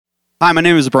Hi, my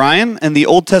name is Brian, and the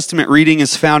Old Testament reading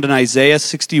is found in Isaiah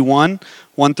 61,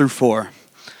 1 through 4.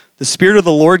 The Spirit of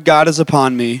the Lord God is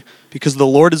upon me, because the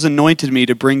Lord has anointed me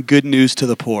to bring good news to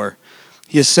the poor.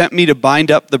 He has sent me to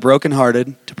bind up the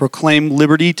brokenhearted, to proclaim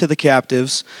liberty to the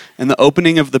captives, and the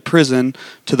opening of the prison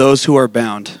to those who are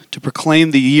bound, to proclaim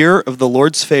the year of the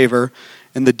Lord's favor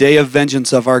and the day of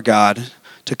vengeance of our God,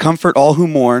 to comfort all who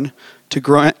mourn, to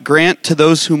grant to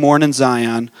those who mourn in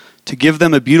Zion, to give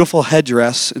them a beautiful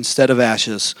headdress instead of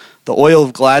ashes, the oil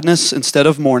of gladness instead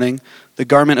of mourning, the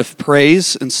garment of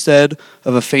praise instead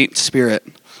of a faint spirit,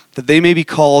 that they may be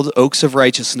called oaks of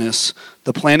righteousness,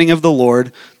 the planting of the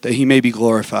Lord, that he may be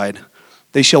glorified.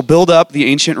 They shall build up the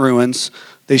ancient ruins.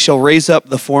 They shall raise up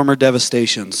the former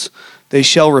devastations. They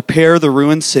shall repair the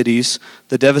ruined cities,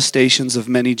 the devastations of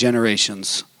many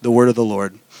generations. The word of the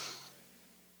Lord.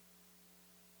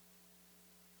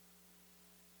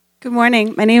 Good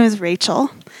morning. My name is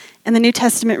Rachel, and the New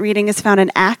Testament reading is found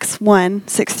in Acts 1,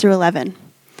 6 through 11.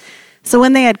 So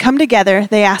when they had come together,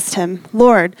 they asked him,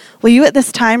 "Lord, will you at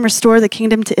this time restore the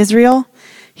kingdom to Israel?"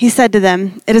 He said to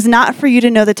them, "It is not for you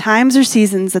to know the times or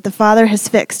seasons that the Father has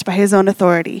fixed by his own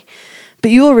authority,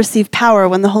 but you will receive power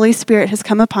when the Holy Spirit has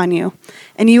come upon you,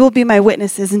 and you will be my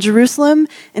witnesses in Jerusalem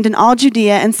and in all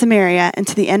Judea and Samaria and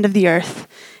to the end of the earth."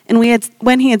 And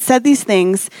when he had said these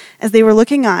things, as they were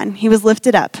looking on, he was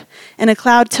lifted up, and a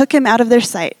cloud took him out of their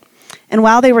sight. And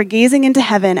while they were gazing into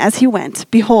heaven as he went,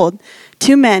 behold,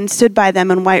 two men stood by them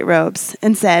in white robes,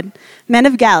 and said, "Men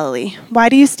of Galilee, why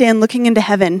do you stand looking into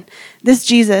heaven? This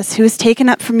Jesus, who is taken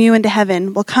up from you into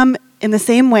heaven, will come in the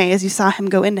same way as you saw him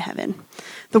go into heaven."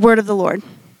 The word of the Lord.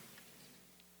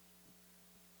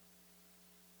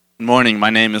 Good morning. My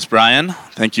name is Brian.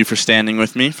 Thank you for standing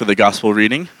with me for the gospel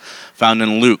reading found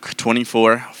in Luke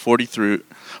 24,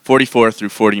 44 through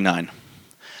 49.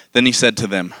 Then he said to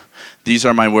them, "These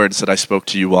are my words that I spoke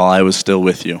to you while I was still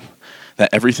with you, that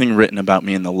everything written about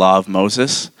me in the law of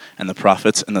Moses and the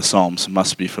prophets and the Psalms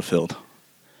must be fulfilled."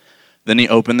 Then he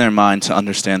opened their mind to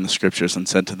understand the scriptures and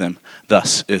said to them,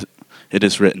 "Thus it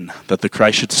is written, that the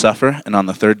Christ should suffer and on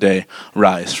the third day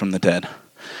rise from the dead,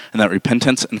 and that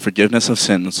repentance and forgiveness of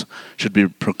sins should be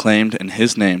proclaimed in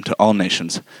his name to all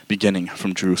nations, beginning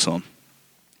from Jerusalem.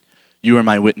 You are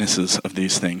my witnesses of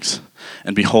these things.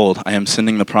 And behold, I am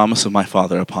sending the promise of my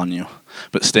Father upon you.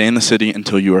 But stay in the city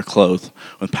until you are clothed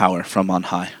with power from on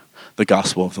high." The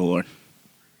gospel of the Lord.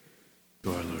 To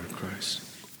our Lord Christ.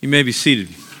 You may be seated.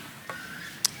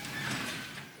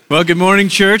 Well, good morning,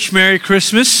 church. Merry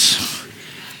Christmas.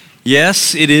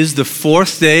 Yes, it is the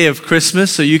fourth day of Christmas,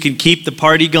 so you can keep the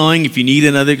party going if you need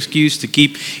another excuse to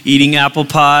keep eating apple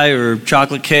pie or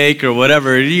chocolate cake or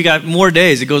whatever. You got more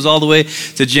days. It goes all the way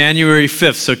to January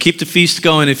 5th, so keep the feast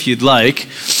going if you'd like.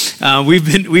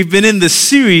 We've been in this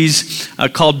series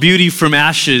called Beauty from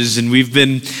Ashes, and we've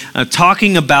been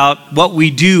talking about what we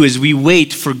do as we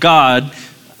wait for God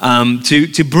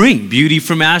to bring beauty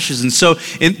from ashes. And so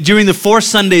during the 4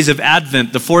 Sundays of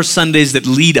Advent, the 4 Sundays that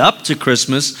lead up to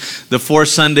Christmas, the 4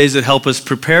 Sundays that help us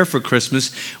prepare for Christmas,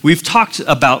 we've talked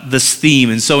about this theme.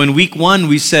 And so in week 1,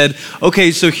 we said,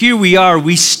 okay, so here we are,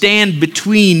 we stand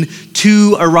between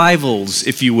two arrivals,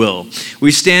 if you will.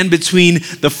 We stand between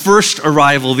the first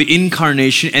arrival, the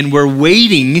incarnation, and we're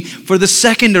waiting for the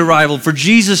second arrival, for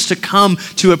Jesus to come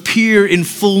to appear in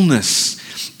fullness.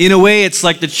 In a way, it's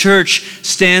like the church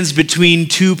stands between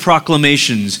two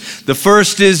proclamations. The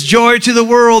first is, "Joy to the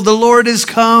world, the Lord is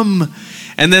come."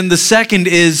 And then the second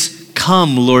is,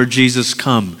 "Come, Lord Jesus,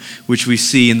 come," which we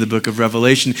see in the book of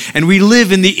Revelation. And we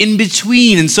live in the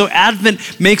in-between. And so Advent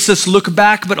makes us look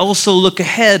back, but also look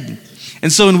ahead.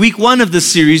 And so in week 1 of this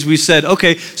series, we said,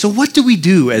 okay, so what do we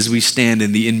do as we stand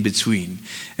in the in-between?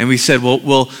 And we said,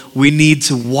 well, we need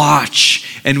to watch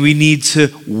and we need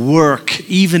to work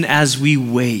even as we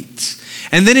wait.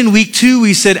 And then in week 2,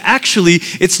 we said, actually,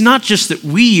 it's not just that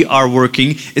we are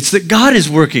working, it's that God is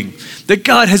working. That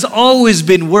God has always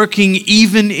been working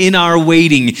even in our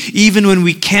waiting, even when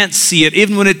we can't see it,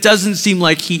 even when it doesn't seem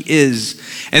like he is.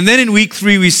 And then in week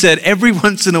 3, we said, every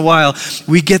once in a while,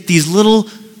 we get these little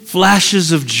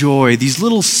flashes of joy, these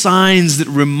little signs that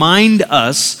remind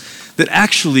us that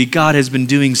actually God has been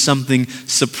doing something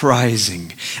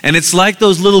surprising. And it's like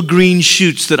those little green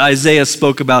shoots that Isaiah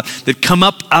spoke about that come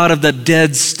up out of the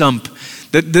dead stump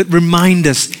that remind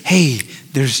us, hey,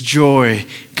 there's joy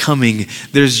coming.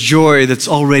 There's joy that's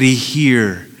already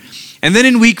here. And then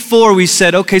in week 4, we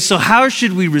said, okay, so how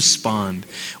should we respond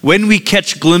when we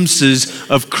catch glimpses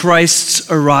of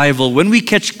Christ's arrival? When we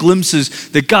catch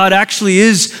glimpses that God actually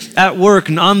is at work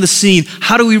and on the scene,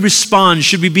 how do we respond?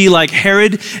 Should we be like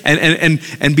Herod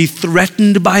and be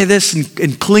threatened by this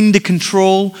and cling to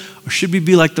control? Or should we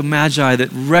be like the Magi that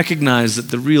recognize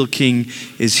that the real king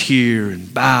is here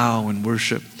and bow and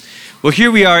worship? Well,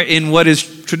 here we are in what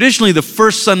is traditionally the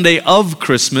first Sunday of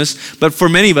Christmas, but for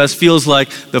many of us feels like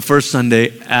the first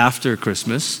Sunday after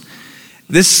Christmas.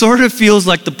 This sort of feels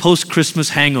like the post-Christmas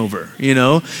hangover,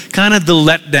 kind of the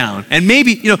letdown. And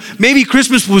maybe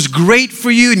Christmas was great for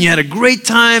you and you had a great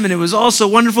time and it was all so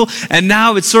wonderful. And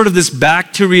now it's sort of this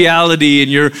back to reality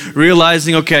and you're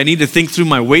realizing, okay, I need to think through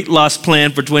my weight loss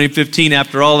plan for 2015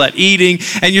 after all that eating.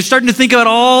 And you're starting to think about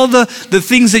all the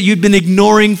things that you'd been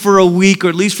ignoring for a week or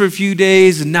at least for a few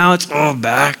days. And now it's all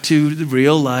back to the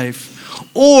real life.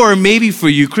 Or maybe for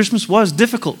you, Christmas was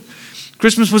difficult.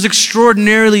 Christmas was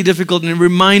extraordinarily difficult and it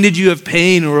reminded you of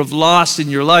pain or of loss in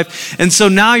your life. And so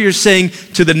now you're saying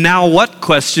to the now what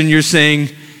question, you're saying,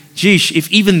 geesh,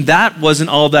 if even that wasn't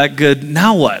all that good,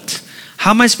 now what? How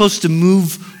am I supposed to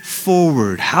move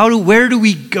forward? Where do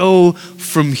we go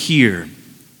from here?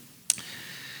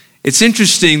 It's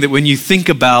interesting that when you think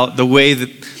about the way that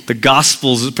the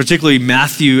Gospels, particularly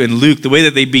Matthew and Luke, the way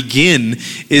that they begin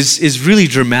is really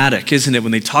dramatic, isn't it?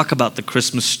 When they talk about the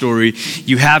Christmas story,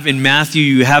 you have in Matthew,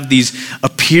 you have these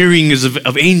appearings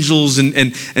of angels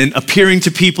and appearing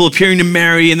to people, appearing to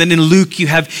Mary. And then in Luke, you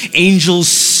have angels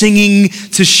singing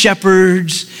to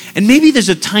shepherds. And maybe there's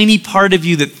a tiny part of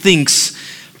you that thinks,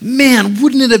 man,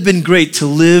 wouldn't it have been great to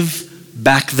live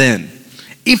back then?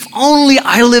 If only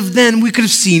I lived then, we could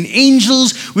have seen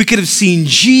angels, we could have seen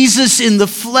Jesus in the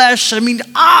flesh. I mean,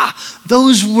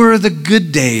 those were the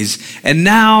good days. And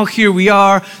now here we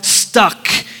are, stuck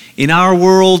in our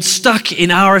world, stuck in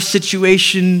our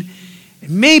situation.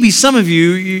 Maybe some of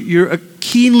you're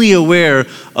keenly aware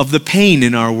of the pain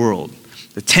in our world,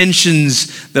 the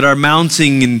tensions that are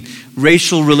mounting in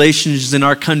racial relations in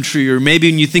our country, or maybe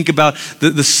when you think about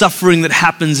the suffering that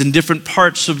happens in different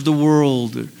parts of the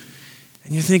world.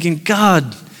 And you're thinking,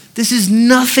 God, this is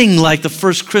nothing like the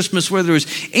first Christmas where there was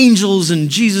angels and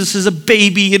Jesus as a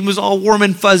baby and it was all warm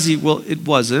and fuzzy. Well, it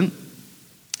wasn't.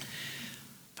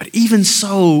 But even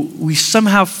so, we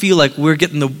somehow feel like we're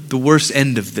getting the worst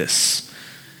end of this.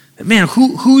 Man,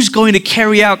 who's going to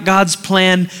carry out God's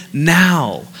plan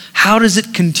now? How does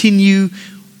it continue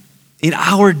in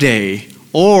our day,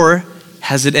 or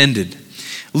has it ended?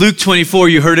 Luke 24,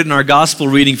 you heard it in our gospel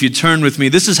reading. If you turn with me,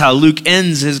 this is how Luke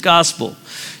ends his gospel.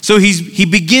 So he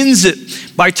begins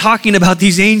it by talking about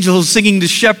these angels singing to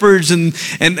shepherds and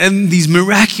these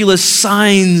miraculous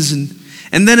signs.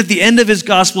 And then at the end of his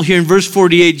gospel here in verse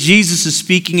 48, Jesus is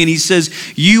speaking and he says,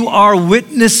 "You are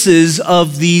witnesses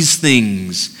of these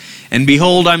things. And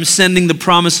behold, I'm sending the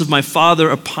promise of my Father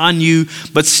upon you,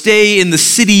 but stay in the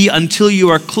city until you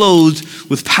are clothed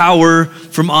with power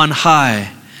from on high."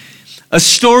 A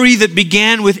story that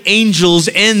began with angels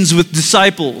ends with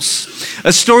disciples.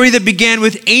 A story that began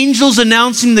with angels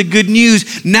announcing the good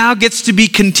news now gets to be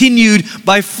continued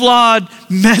by flawed,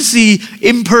 messy,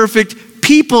 imperfect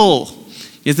people.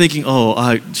 You're thinking,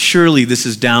 surely this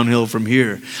is downhill from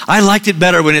here. I liked it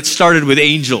better when it started with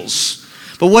angels.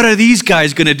 But what are these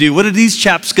guys going to do? What are these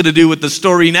chaps going to do with the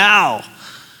story now?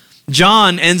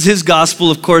 John ends his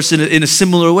gospel, of course, in a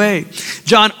similar way.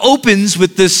 John opens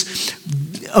with this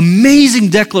amazing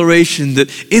declaration that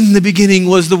in the beginning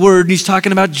was the Word, and he's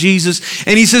talking about Jesus,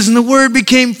 and he says, "And the Word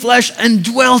became flesh and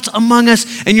dwelt among us."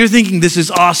 And you're thinking, this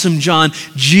is awesome, John.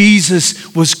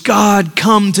 Jesus was God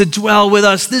come to dwell with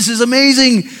us. This is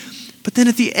amazing. But then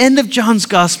at the end of John's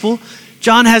gospel,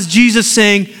 John has Jesus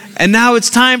saying, "And now it's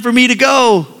time for me to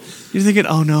go." You're thinking,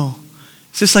 oh no.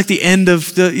 It's just like the end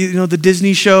of the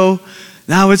Disney show.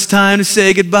 Now it's time to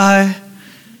say goodbye.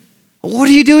 What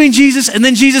are you doing, Jesus? And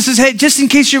then Jesus says, "Hey, just in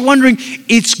case you're wondering,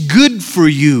 it's good for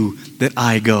you that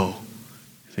I go."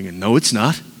 You're thinking, no, it's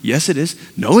not. Yes, it is.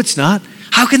 No, it's not.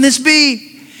 How can this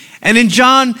be? And in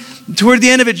John, toward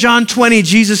the end of it, John 20,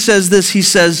 Jesus says this. He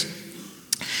says,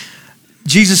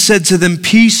 Jesus said to them,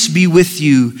 "Peace be with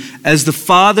you. As the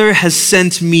Father has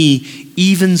sent me,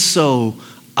 even so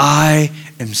I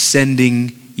am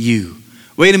sending you."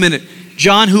 Wait a minute.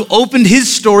 John, who opened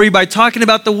his story by talking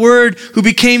about the Word who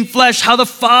became flesh, how the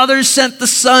Father sent the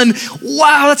Son.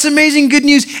 Wow, that's amazing good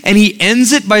news. And he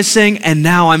ends it by saying, "And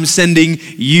now I'm sending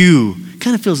you."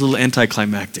 Kind of feels a little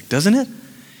anticlimactic, doesn't it?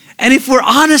 And if we're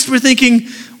honest, we're thinking,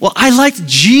 well, I liked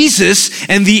Jesus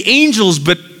and the angels,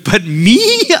 but me?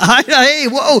 Hey,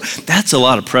 whoa, that's a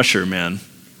lot of pressure, man.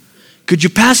 Could you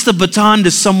pass the baton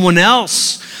to someone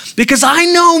else? Because I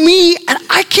know me, and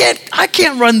I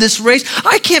can't run this race.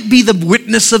 I can't be the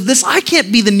witness of this. I can't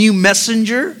be the new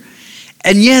messenger.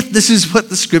 And yet, this is what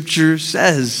the scripture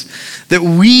says, that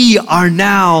we are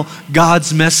now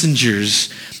God's messengers,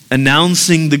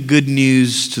 announcing the good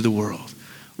news to the world.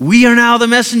 We are now the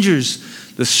messengers.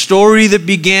 The story that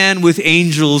began with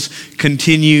angels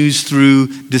continues through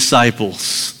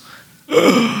disciples.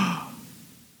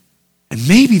 And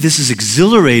maybe this is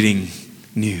exhilarating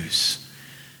news.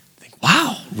 Think,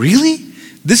 wow, really?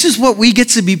 This is what we get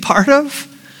to be part of?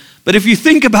 But if you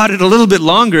think about it a little bit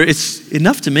longer, it's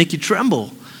enough to make you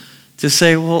tremble. To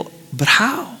say, well, but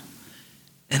how?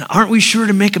 And aren't we sure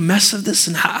to make a mess of this?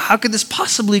 And how could this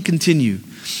possibly continue?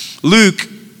 Luke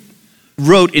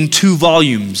wrote in 2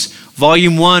 volumes.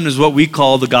 Volume 1 is what we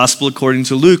call the Gospel according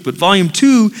to Luke, but Volume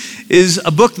 2 is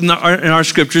a book in our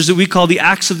scriptures that we call the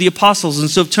Acts of the Apostles. And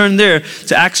so turn there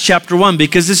to Acts chapter 1,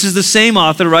 because this is the same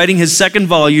author writing his 2nd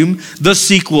volume, the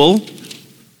sequel.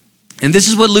 And this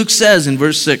is what Luke says in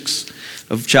verse 6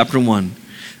 of chapter 1.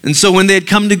 And so when they had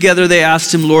come together, they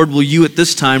asked him, Lord, will you at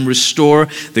this time restore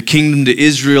the kingdom to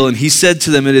Israel? And he said to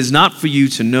them, it is not for you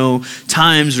to know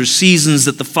times or seasons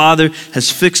that the Father has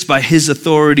fixed by his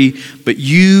authority, but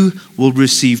you will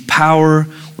receive power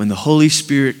when the Holy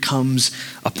Spirit comes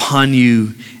upon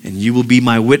you, and you will be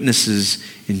my witnesses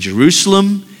in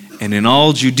Jerusalem and in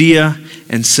all Judea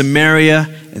and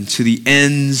Samaria and to the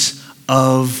ends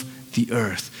of the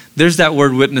earth. There's that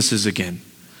word witnesses again.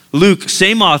 Luke,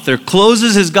 same author,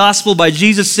 closes his gospel by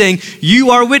Jesus saying, you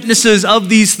are witnesses of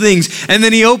these things. And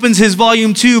then he opens his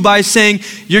volume 2 by saying,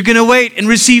 you're going to wait and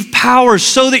receive power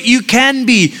so that you can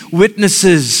be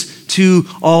witnesses to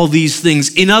all these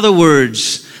things. In other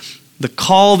words, the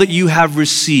call that you have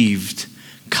received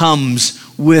comes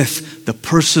with the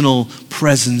personal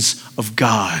presence of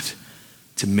God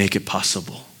to make it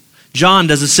possible. John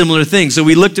does a similar thing. So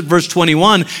we looked at verse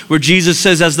 21 where Jesus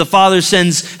says, as the Father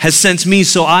has sent me,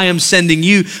 so I am sending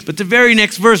you. But the very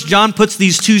next verse, John puts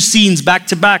these 2 scenes back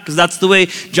to back because that's the way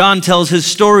John tells his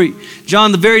story.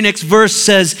 John, the very next verse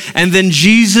says, and then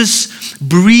Jesus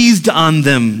breathed on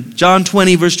them. John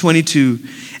 20, verse 22.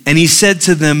 And he said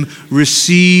to them,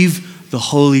 receive the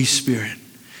Holy Spirit.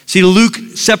 See, Luke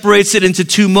separates it into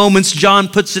 2 moments. John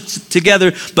puts it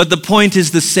together, but the point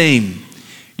is the same.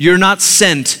 You're not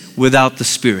sent without the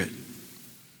Spirit.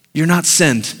 You're not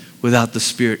sent without the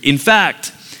Spirit. In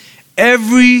fact,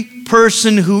 every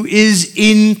person who is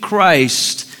in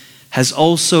Christ has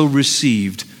also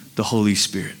received the Holy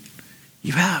Spirit.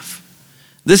 You have.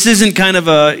 This isn't kind of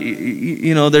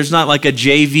there's not like a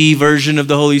JV version of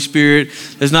the Holy Spirit.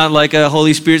 There's not like a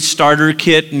Holy Spirit starter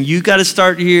kit and you got to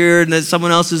start here and then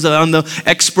someone else is on the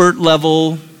expert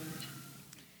level.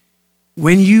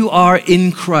 When you are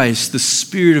in Christ, the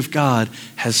Spirit of God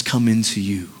has come into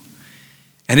you.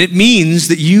 And it means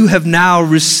that you have now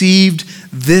received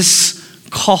this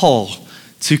call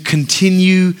to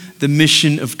continue the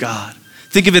mission of God.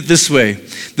 Think of it this way.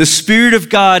 The Spirit of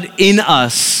God in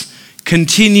us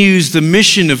continues the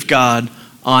mission of God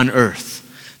on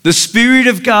earth. The Spirit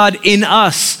of God in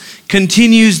us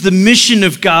continues the mission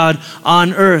of God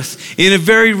on earth. In a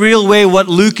very real way, what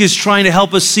Luke is trying to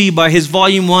help us see by his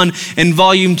volume 1 and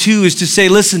volume 2 is to say,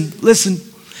 listen,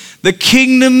 the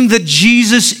kingdom that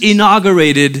Jesus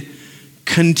inaugurated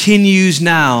continues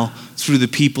now through the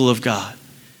people of God.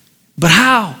 But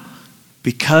how?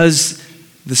 Because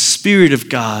the Spirit of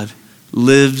God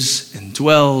lives and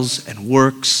dwells and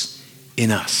works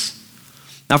in us.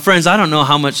 Now, friends, I don't know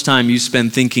how much time you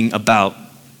spend thinking about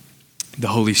the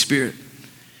Holy Spirit.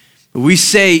 But we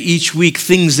say each week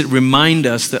things that remind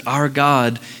us that our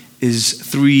God is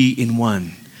 3 in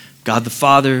 1. God the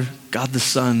Father, God the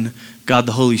Son, God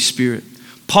the Holy Spirit.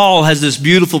 Paul has this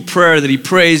beautiful prayer that he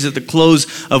prays at the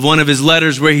close of one of his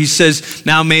letters where he says,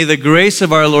 now may the grace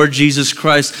of our Lord Jesus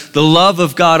Christ, the love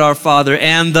of God our Father,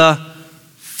 and the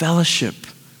fellowship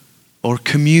or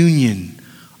communion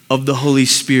of the Holy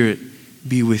Spirit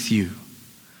be with you.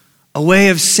 A way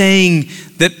of saying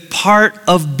that part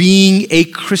of being a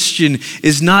Christian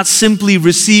is not simply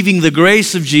receiving the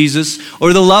grace of Jesus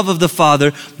or the love of the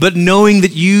Father, but knowing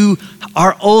that you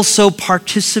are also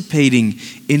participating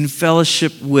in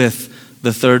fellowship with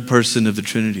the third person of the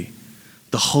Trinity,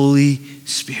 the Holy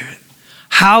Spirit.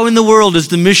 How in the world does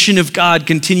the mission of God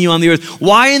continue on the earth?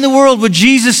 Why in the world would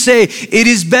Jesus say, it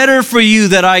is better for you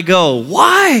that I go?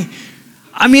 Why?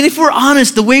 I mean, if we're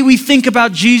honest, the way we think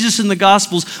about Jesus in the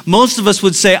Gospels, most of us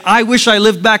would say, I wish I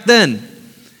lived back then.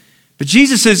 But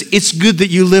Jesus says, it's good that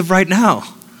you live right now.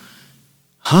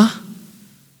 Huh?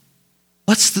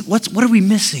 What are we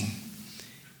missing?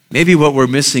 Maybe what we're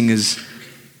missing is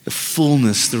the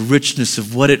fullness, the richness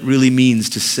of what it really means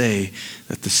to say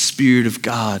that the Spirit of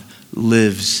God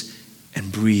lives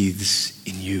and breathes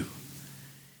in you.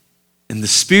 And the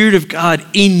Spirit of God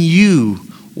in you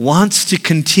wants to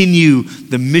continue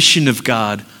the mission of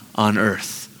God on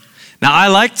earth. Now, I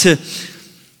like to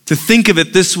think of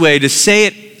it this way, to say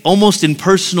it almost in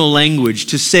personal language,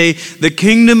 to say the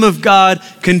kingdom of God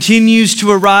continues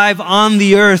to arrive on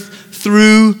the earth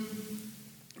through,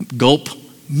 gulp,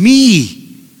 me.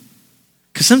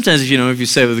 Because sometimes, if you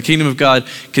say, well, the kingdom of God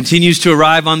continues to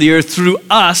arrive on the earth through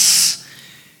us,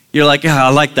 you're like, yeah, I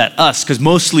like that, us, because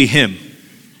mostly him.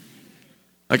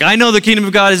 Like, I know the kingdom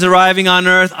of God is arriving on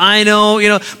earth. I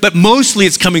know, but mostly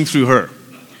it's coming through her.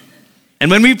 And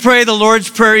when we pray the Lord's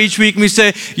Prayer each week, and we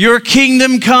say, your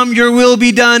kingdom come, your will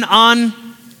be done on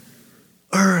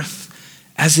earth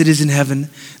as it is in heaven.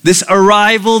 This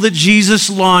arrival that Jesus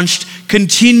launched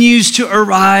continues to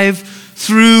arrive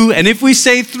through, and if we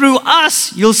say through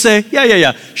us, you'll say,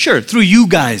 yeah, sure, through you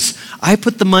guys. I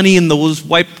put the money in those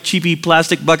white, cheapy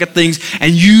plastic bucket things,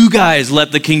 and you guys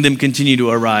let the kingdom continue to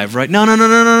arrive, right?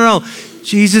 No.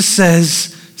 Jesus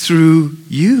says, through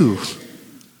you.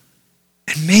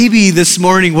 And maybe this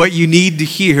morning what you need to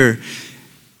hear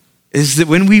is that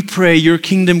when we pray, your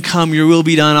kingdom come, your will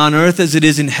be done on earth as it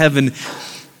is in heaven,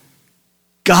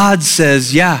 God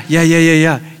says, yeah.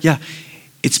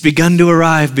 It's begun to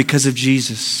arrive because of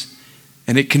Jesus.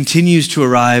 And it continues to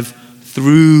arrive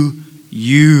through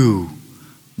you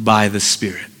by the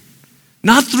Spirit.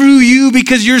 Not through you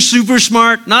because you're super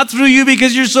smart. Not through you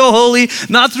because you're so holy.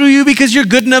 Not through you because you're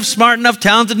good enough, smart enough,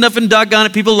 talented enough, and doggone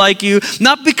it, people like you.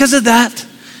 Not because of that.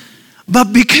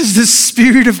 But because the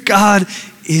Spirit of God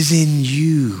is in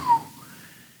you.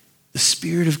 The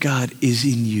Spirit of God is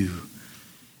in you.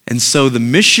 And so the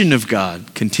mission of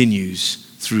God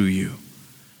continues through you.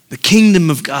 The kingdom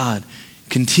of God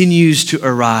continues to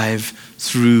arrive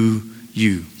through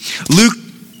you. Luke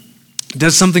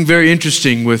does something very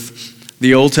interesting with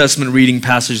the Old Testament reading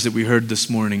passage that we heard this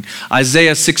morning.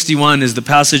 Isaiah 61 is the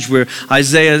passage where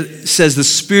Isaiah says, the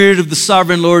Spirit of the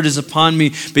sovereign Lord is upon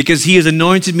me because he has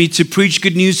anointed me to preach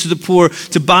good news to the poor,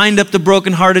 to bind up the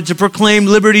brokenhearted, to proclaim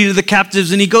liberty to the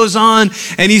captives. And he goes on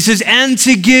and he says, and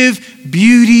to give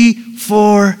beauty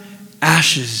for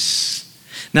ashes.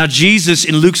 Now Jesus,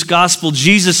 in Luke's gospel,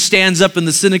 Jesus stands up in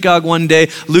the synagogue one day,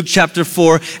 Luke chapter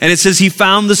 4, and it says he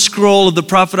found the scroll of the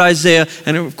prophet Isaiah,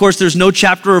 and of course there's no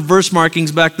chapter or verse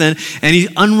markings back then, and he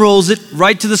unrolls it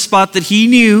right to the spot that he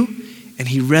knew, and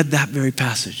he read that very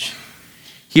passage.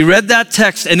 He read that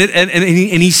text, and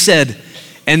he said,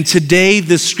 and today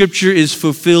the scripture is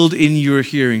fulfilled in your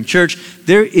hearing. Church,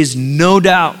 there is no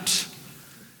doubt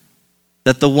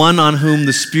that the one on whom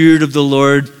the Spirit of the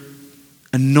Lord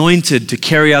anointed to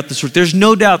carry out this work, there's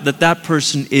no doubt that that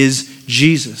person is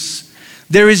Jesus.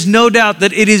 There is no doubt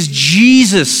that it is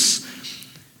Jesus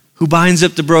who binds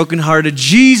up the brokenhearted,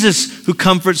 Jesus who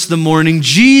comforts the mourning,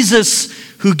 Jesus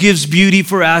who gives beauty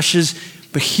for ashes.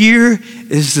 But here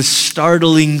is the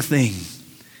startling thing.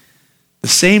 The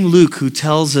same Luke who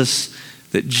tells us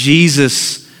that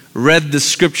Jesus read the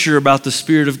scripture about the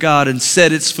Spirit of God and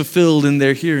said it's fulfilled in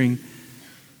their hearing.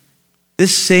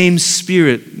 This same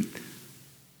Spirit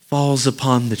falls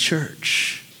upon the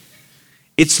church.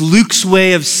 It's Luke's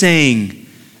way of saying,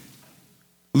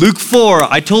 Luke 4,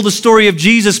 I told the story of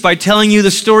Jesus by telling you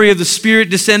the story of the Spirit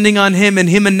descending on him and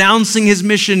him announcing his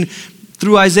mission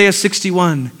through Isaiah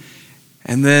 61.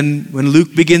 And then when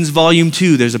Luke begins volume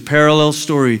 2, there's a parallel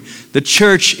story. The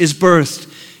church is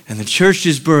birthed, and the church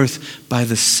is birthed by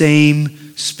the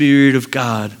same Spirit of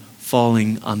God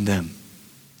falling on them.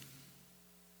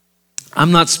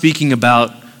 I'm not speaking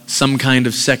about some kind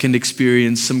of second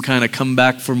experience, some kind of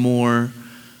comeback for more.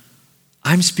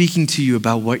 I'm speaking to you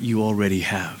about what you already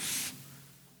have.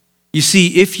 You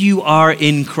see, if you are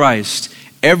in Christ,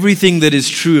 everything that is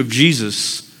true of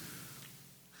Jesus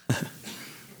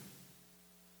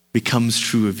becomes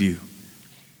true of you.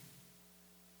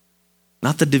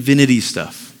 Not the divinity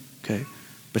stuff, okay?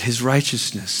 But his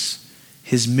righteousness,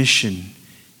 his mission,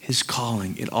 his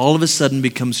calling. It all of a sudden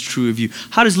becomes true of you.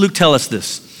 How does Luke tell us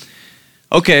this?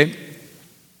 Okay,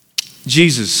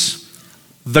 Jesus,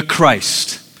 the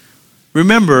Christ.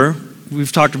 Remember,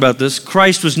 we've talked about this.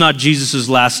 Christ was not Jesus'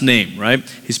 last name, right?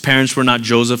 His parents were not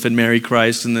Joseph and Mary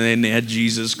Christ, and then they had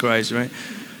Jesus Christ, right?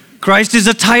 Christ is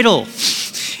a title.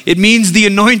 It means the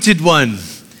anointed one.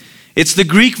 It's the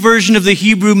Greek version of the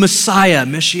Hebrew Messiah,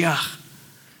 Meshiach.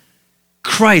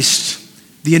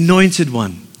 Christ, the anointed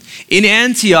one. In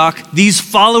Antioch, these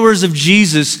followers of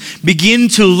Jesus begin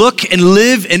to look and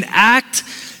live and act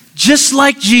just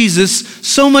like Jesus,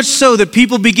 so much so that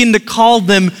people begin to call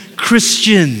them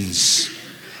Christians.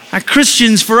 Now,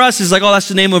 Christians for us is like, oh, that's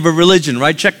the name of a religion,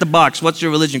 right? Check the box. What's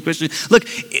your religion? Christian. Look,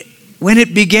 when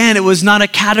it began, it was not a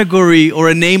category or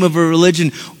a name of a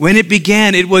religion. When it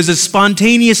began, it was a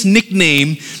spontaneous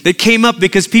nickname that came up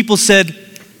because people said,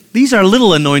 these are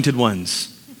little anointed ones.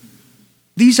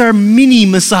 These are mini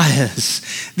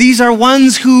messiahs. These are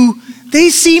ones who, they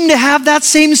seem to have that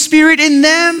same spirit in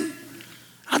them.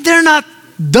 They're not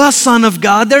the Son of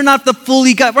God. They're not the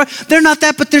fully God. They're not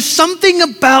that, but there's something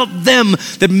about them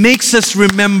that makes us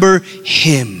remember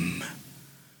Him.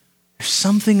 There's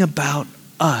something about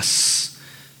us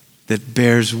that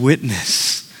bears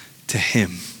witness to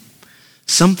Him.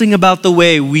 Something about the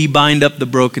way we bind up the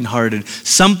brokenhearted.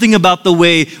 Something about the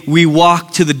way we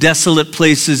walk to the desolate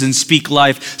places and speak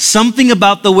life. Something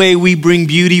about the way we bring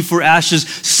beauty for ashes.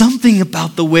 Something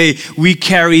about the way we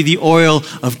carry the oil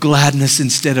of gladness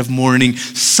instead of mourning.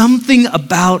 Something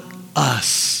about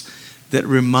us that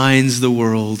reminds the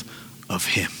world of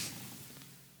Him.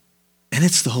 And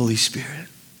it's the Holy Spirit.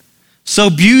 So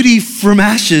beauty from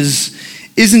ashes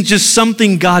isn't just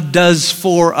something God does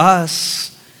for us.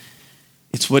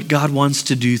 It's what God wants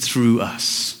to do through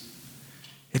us.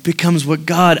 It becomes what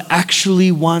God actually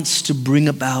wants to bring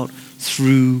about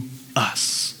through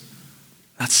us.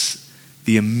 That's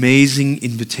the amazing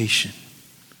invitation.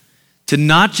 To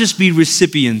not just be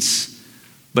recipients,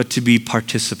 but to be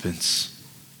participants.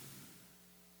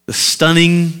 The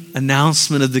stunning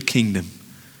announcement of the kingdom.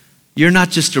 You're not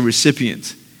just a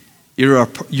recipient,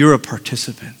 you're a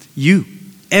participant. You.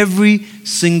 Every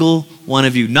single one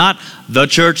of you. Not the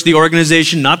church, the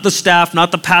organization, not the staff,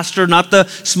 not the pastor, not the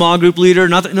small group leader,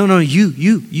 no,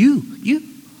 you.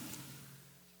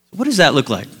 What does that look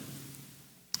like?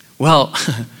 Well,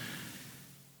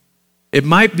 it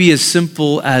might be as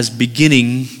simple as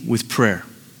beginning with prayer.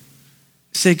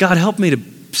 Say, God, help me to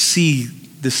see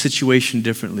the situation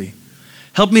differently.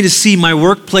 Help me to see my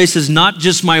workplace as not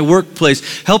just my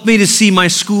workplace. Help me to see my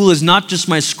school as not just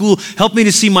my school. Help me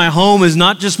to see my home as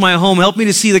not just my home. Help me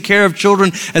to see the care of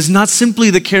children as not simply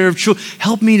the care of children.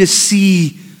 Help me to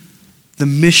see the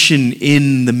mission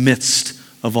in the midst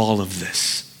of all of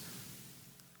this.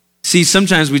 See,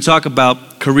 sometimes we talk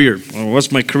about career. Well,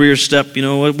 what's my career step? You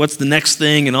know, what's the next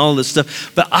thing and all this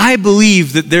stuff. But I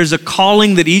believe that there's a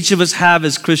calling that each of us have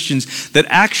as Christians that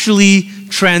actually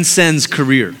transcends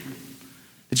career.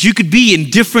 That you could be in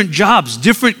different jobs,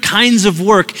 different kinds of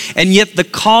work, and yet the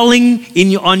calling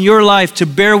on your life to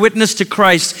bear witness to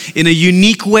Christ in a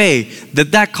unique way,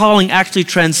 that calling actually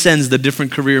transcends the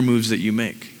different career moves that you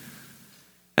make.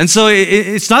 And so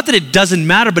it's not that it doesn't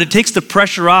matter, but it takes the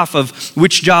pressure off of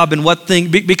which job and what thing,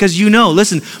 because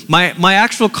listen, my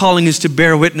actual calling is to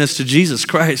bear witness to Jesus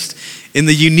Christ in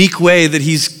the unique way that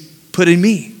He's put in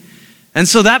me. And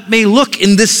so that may look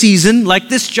in this season like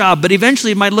this job, but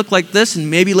eventually it might look like this and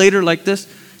maybe later like this.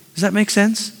 Does that make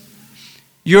sense?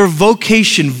 Your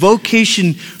vocation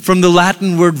from the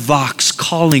Latin word vox,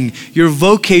 calling. Your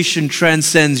vocation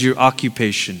transcends your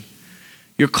occupation.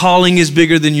 Your calling is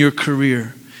bigger than your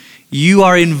career. You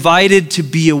are invited to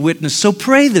be a witness. So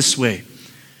pray this way.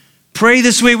 Pray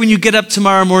this way when you get up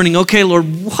tomorrow morning. Okay, Lord,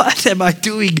 what am I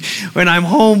doing when I'm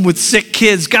home with sick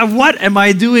kids? God, what am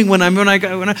I doing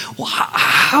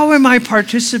how am I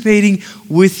participating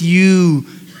with you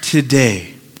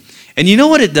today? And you know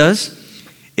what it does?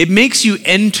 It makes you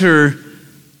enter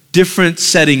different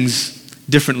settings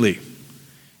differently.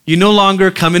 You no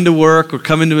longer come into work or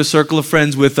come into a circle of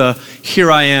friends with a here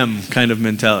I am kind of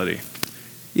mentality.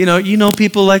 You know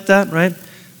people like that, right?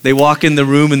 They walk in the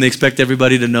room and they expect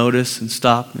everybody to notice and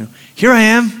stop. Here I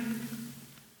am.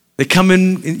 You come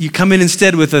in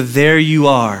instead with a there you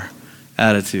are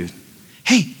attitude.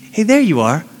 Hey, there you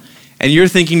are. And you're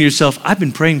thinking to yourself, I've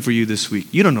been praying for you this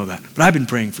week. You don't know that, but I've been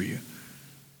praying for you.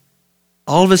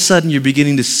 All of a sudden you're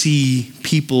beginning to see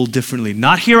people differently.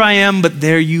 Not here I am, but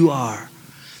there you are.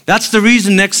 That's the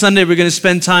reason next Sunday we're going to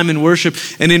spend time in worship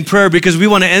and in prayer, because we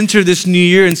want to enter this new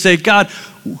year and say, God,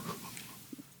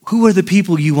 who are the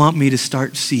people you want me to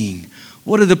start seeing?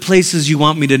 What are the places you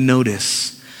want me to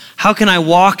notice? How can I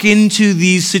walk into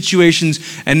these situations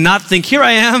and not think, here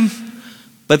I am,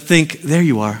 but think, there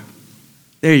you are.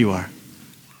 There you are.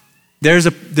 There's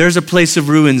a place of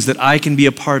ruins that I can be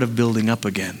a part of building up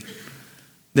again.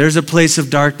 There's a place of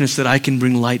darkness that I can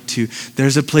bring light to.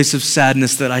 There's a place of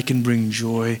sadness that I can bring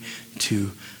joy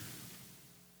to.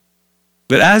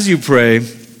 But as you pray,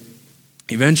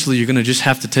 eventually you're going to just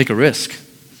have to take a risk.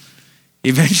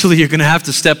 Eventually you're going to have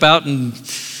to step out and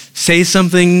say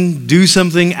something, do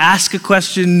something, ask a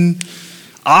question,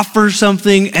 offer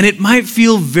something, and it might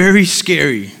feel very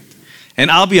scary.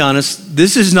 And I'll be honest,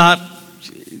 this is not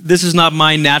this is not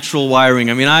my natural wiring.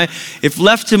 I mean, if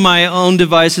left to my own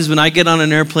devices, when I get on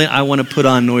an airplane, I want to put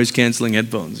on noise-canceling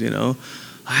headphones, you know.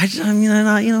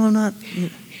 I'm not.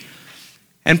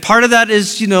 And part of that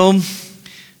is,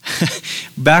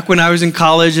 back when I was in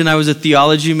college and I was a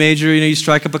theology major, you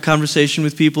strike up a conversation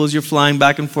with people as you're flying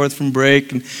back and forth from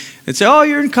break, and say, "Oh,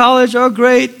 you're in college? Oh,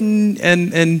 great!"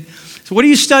 And so, what are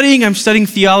you studying? I'm studying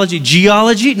theology.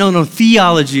 Geology? No,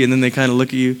 theology. And then they kind of look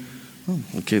at you. Oh,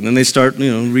 okay. And then they start,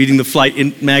 reading the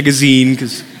flight magazine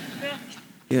because.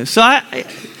 Yeah. So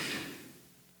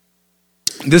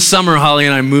this summer, Holly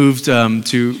and I moved to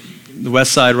the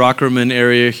West Side Rockerman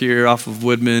area here off of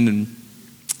Woodman,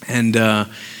 and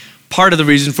part of the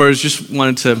reason for it is just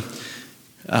wanted to,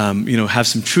 have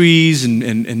some trees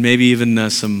and maybe even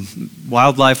some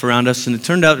wildlife around us. And it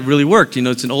turned out it really worked.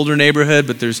 It's an older neighborhood,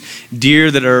 but there's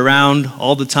deer that are around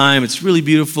all the time. It's really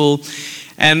beautiful.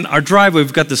 And our driveway,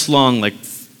 we've got this long,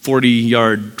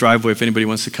 40-yard driveway if anybody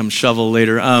wants to come shovel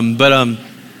later. But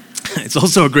it's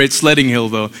also a great sledding hill,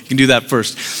 though. You can do that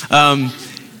first.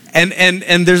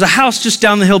 And there's a house just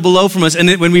down the hill below from us. And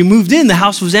when we moved in, the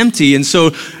house was empty. And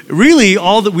so really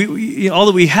all that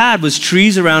we had was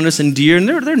trees around us and deer. And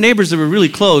they're neighbors that were really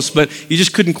close, but you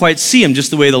just couldn't quite see them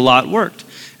just the way the lot worked.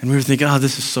 And we were thinking, oh,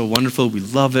 this is so wonderful. We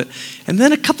love it. And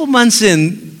then a couple months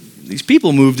in, these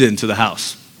people moved into the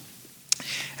house.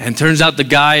 And turns out the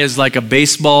guy is like a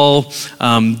baseball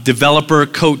developer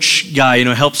coach guy,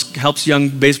 helps young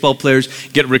baseball players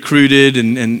get recruited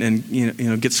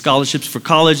and get scholarships for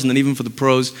college and then even for the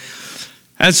pros.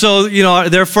 And so,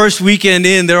 their first weekend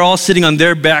in, they're all sitting on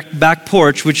their back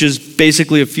porch, which is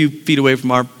basically a few feet away from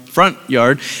our front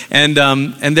yard. And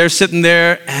they're sitting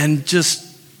there and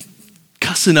just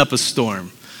cussing up a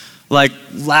storm.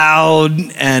 Loud,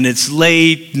 and it's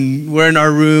late, and we're in our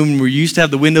room. We used to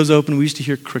have the windows open. We used to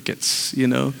hear crickets,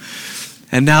 And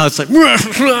now it's like, and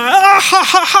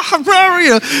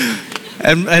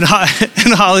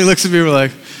Holly looks at me. We're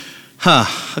like,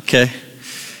 okay.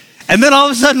 And then all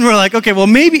of a sudden we're like, okay, well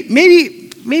maybe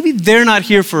they're not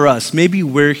here for us. Maybe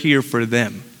we're here for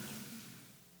them.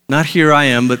 Not here I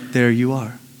am, but there you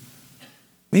are.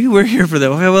 Maybe we're here for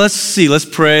them. Okay, well let's see. Let's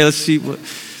pray. Let's see what.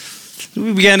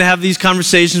 We began to have these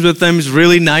conversations with him. He's a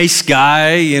really nice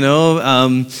guy,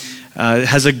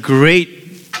 has a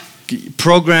great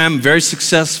program, very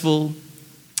successful.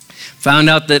 Found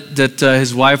out that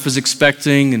his wife was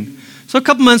expecting. And so a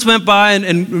couple months went by,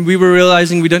 and we were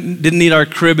realizing we didn't need our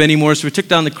crib anymore. So we took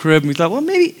down the crib, and we thought, well,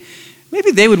 maybe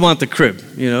they would want the crib,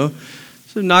 So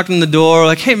we knocked on the door,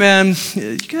 like, hey, man,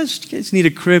 you guys need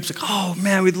a crib? It's like, oh,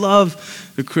 man, we'd love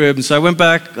the crib. And so I went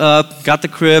back, got the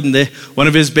crib, and one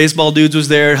of his baseball dudes was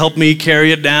there, helped me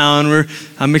carry it down.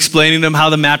 I'm explaining to him how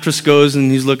the mattress goes,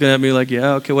 and he's looking at me like,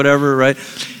 yeah, okay, whatever, right?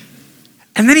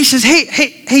 And then he says,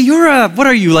 hey, you're what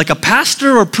are you, like a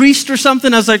pastor or priest or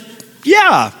something? I was like,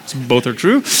 yeah, both are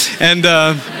true. And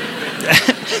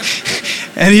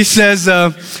and he says,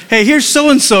 hey, here's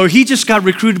so-and-so. He just got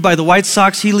recruited by the White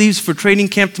Sox. He leaves for training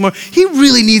camp tomorrow. He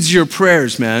really needs your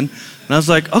prayers, man. And I was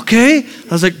like, okay. I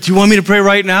was like, do you want me to pray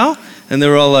right now? And they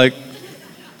were all like,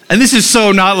 and this is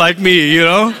so not like me,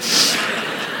 And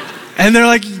they're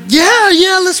like,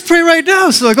 yeah, let's pray right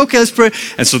now. So like, okay, let's pray.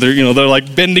 And so they're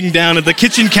like bending down at the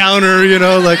kitchen counter,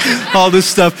 like all this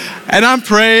stuff. And I'm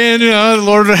praying, the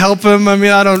Lord will help him. I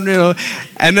mean, I don't,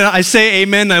 And then I say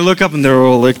amen, and I look up, and they're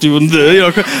all like doing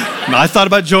I thought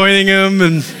about joining him,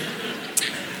 and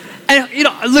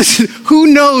listen, who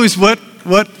knows what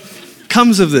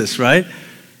comes of this, right?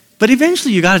 But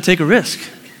eventually you got to take a risk.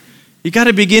 You got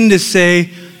to begin to say,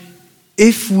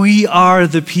 if we are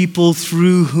the people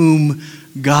through whom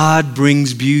God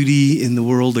brings beauty in the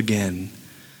world again,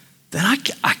 then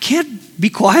I can't be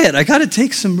quiet. I got to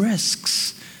take some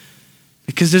risks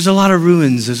because there's a lot of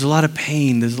ruins, there's a lot of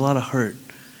pain, there's a lot of hurt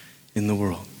in the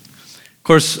world. Of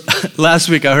course, last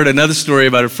week I heard another story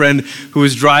about a friend who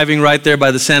was driving right there by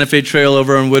the Santa Fe Trail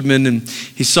over on Woodman, and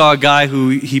he saw a guy who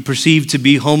he perceived to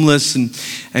be homeless, and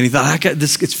he thought,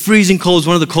 it's freezing cold. It's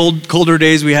one of the colder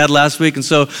days we had last week, and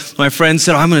so my friend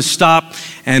said, I'm going to stop,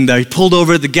 and he pulled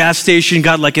over at the gas station,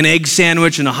 got like an egg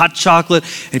sandwich and a hot chocolate,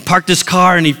 and he parked his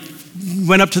car, and he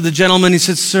went up to the gentleman. He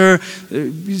said, sir,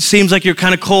 it seems like you're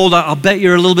kind of cold. I'll bet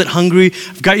you're a little bit hungry.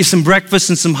 I've got you some breakfast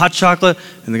and some hot chocolate.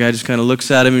 And the guy just kind of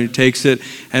looks at him and he takes it.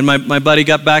 And my buddy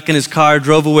got back in his car,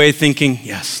 drove away thinking,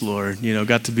 yes, Lord,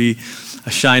 got to be a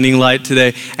shining light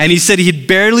today. And he said he had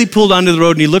barely pulled onto the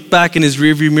road, and he looked back in his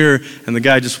rearview mirror, and the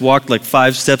guy just walked like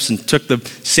 5 steps and took the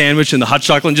sandwich and the hot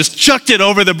chocolate and just chucked it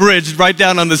over the bridge right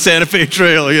down on the Santa Fe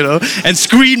Trail, and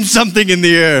screamed something in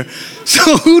the air.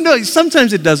 So who knows?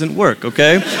 Sometimes it doesn't work,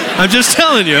 okay? I'm just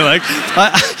telling you,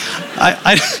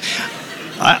 I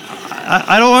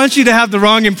don't want you to have the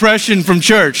wrong impression from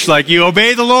church, like you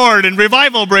obey the Lord and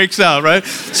revival breaks out, right?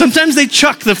 Sometimes they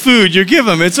chuck the food you give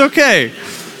them. It's okay.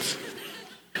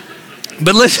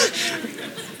 But listen,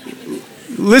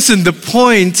 the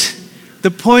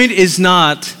point is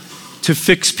not to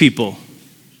fix people.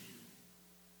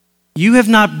 You have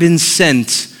not been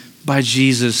sent by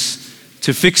Jesus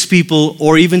to fix people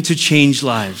or even to change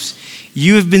lives.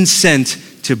 You have been sent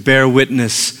to bear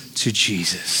witness to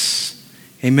Jesus.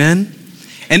 Amen?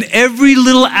 And every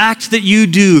little act that you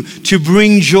do to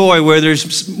bring joy where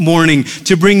there's mourning,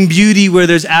 to bring beauty where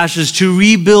there's ashes, to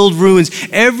rebuild ruins,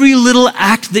 every little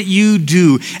act that you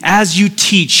do as you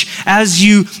teach, as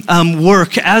you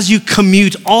work, as you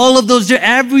commute, all of those,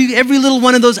 every little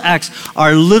one of those acts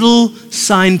are little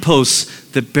signposts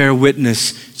that bear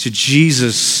witness to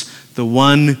Jesus, the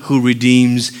one who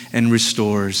redeems and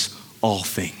restores all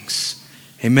things.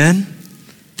 Amen?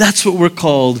 That's what we're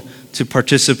called to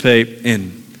participate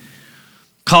in.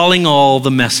 Calling all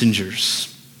the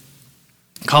messengers.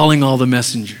 Calling all the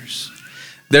messengers.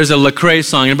 There's a Lecrae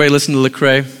song. Anybody listen to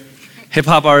Lecrae? Hip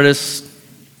hop artist,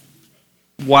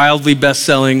 wildly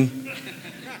best-selling,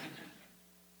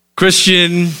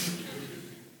 Christian.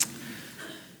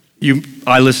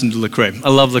 I listen to Lecrae. I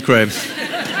love Lecrae.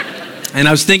 And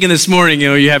I was thinking this morning,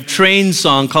 you have Train's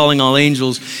song, Calling All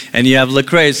Angels, and you have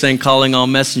Lecrae saying, Calling All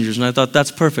Messengers. And I thought,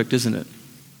 that's perfect, isn't it?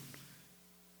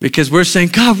 Because we're saying,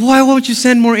 God, why won't you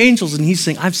send more angels? And he's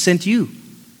saying, I've sent you.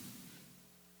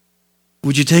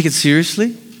 Would you take it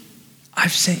seriously?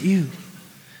 I've sent you.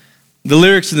 The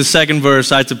lyrics in the second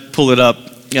verse, I had to pull it up.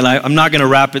 And I'm not going to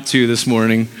rap it to you this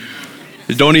morning.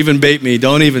 Don't even bait me.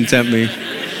 Don't even tempt me.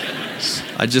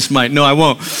 I just might. No, I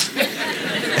won't.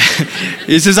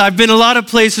 He says, I've been a lot of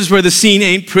places where the scene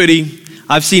ain't pretty.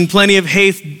 I've seen plenty of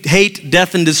hate,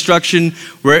 death, and destruction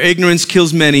where ignorance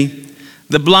kills many.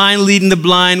 The blind leading the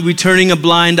blind, we turning a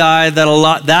blind eye,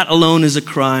 that alone is a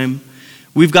crime.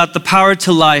 We've got the power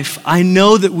to life. I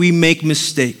know that we make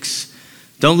mistakes.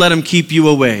 Don't let them keep you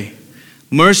away.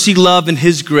 Mercy, love, and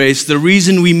his grace, the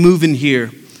reason we move in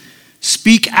here.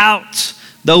 Speak out,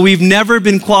 though we've never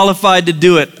been qualified to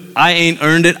do it. I ain't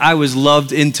earned it, I was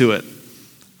loved into it.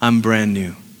 I'm brand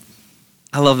new.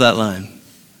 I love that line.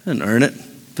 I didn't earn it,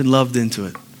 been loved into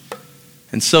it.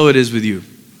 And so it is with you.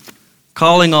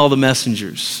 Calling all the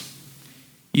messengers.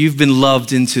 You've been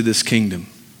loved into this kingdom.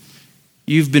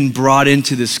 You've been brought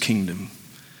into this kingdom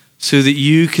so that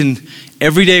you can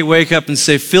every day wake up and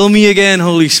say, fill me again,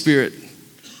 Holy Spirit,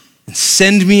 and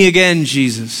send me again,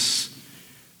 Jesus,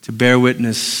 to bear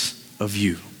witness of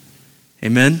you.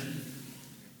 Amen?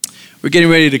 We're getting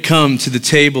ready to come to the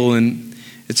table, and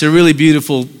it's a really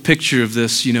beautiful picture of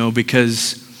this,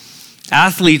 because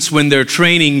athletes, when they're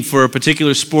training for a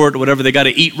particular sport or whatever, they got to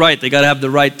eat right. They got to have the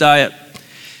right diet.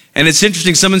 And it's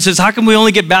interesting. Someone says, how come we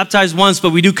only get baptized once,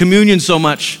 but we do communion so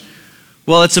much?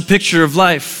 Well, it's a picture of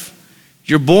life.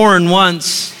 You're born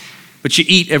once, but you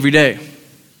eat every day.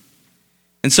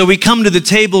 And so we come to the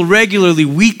table regularly,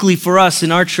 weekly for us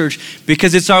in our church,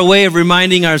 because it's our way of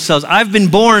reminding ourselves, I've been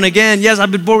born again. Yes,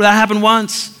 I've been born. That happened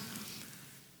once.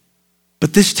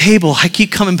 But this table, I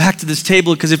keep coming back to this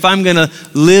table because if I'm going to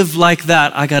live like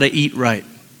that, I got to eat right,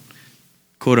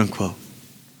 quote unquote.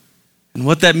 And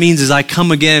what that means is I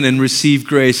come again and receive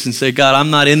grace and say, God,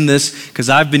 I'm not in this because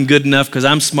I've been good enough, because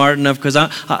I'm smart enough, because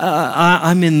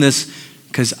I'm in this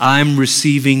because I'm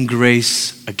receiving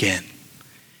grace again.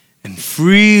 And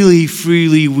freely,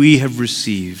 freely we have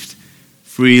received.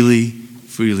 Freely,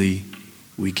 freely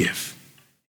we give.